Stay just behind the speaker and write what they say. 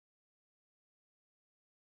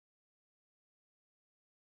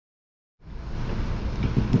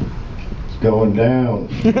going down.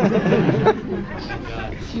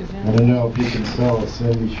 I don't know if you can sell a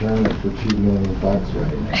Cindy Sherman for $2 million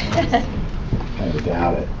right now. Kind of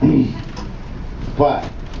doubt it.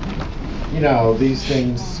 But, you know, these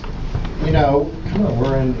things, you know, come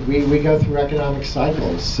on, we go through economic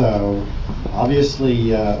cycles. So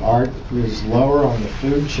obviously art is lower on the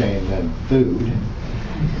food chain than food.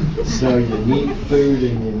 So you need food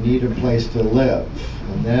and you need a place to live.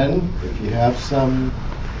 And then if you have some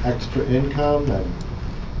extra income and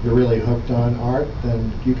you're really hooked on art,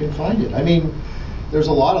 then you can find it. I mean, there's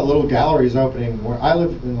a lot of little galleries opening where I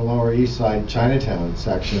live in the Lower East Side Chinatown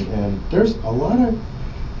section, and there's a lot of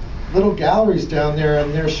little galleries down there,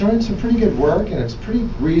 and they're showing some pretty good work, and it's pretty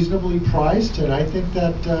reasonably priced. And I think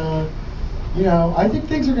that you know, I think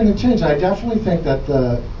things are going to change. I definitely think that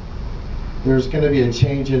there's going to be a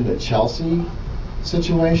change in the Chelsea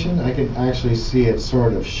situation. I can actually see it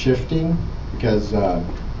sort of shifting because,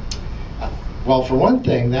 well, for one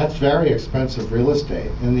thing, that's very expensive real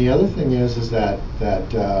estate, and the other thing is that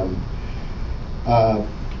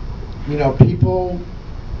you know, people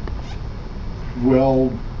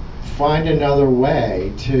will find another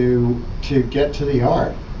way to get to the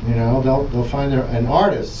art. You know, they'll find and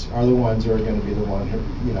artists are the ones who are going to be the one who,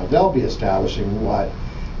 you know, they'll be establishing what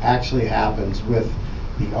actually happens with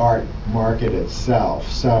the art market itself.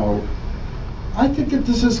 So I think that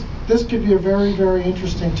this could be a very, very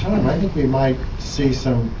interesting time. I think we might see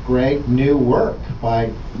some great new work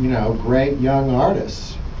by, you know, great young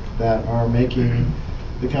artists that are making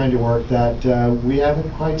the kind of work that we haven't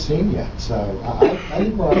quite seen yet. So I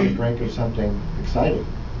think we're on the brink of something exciting.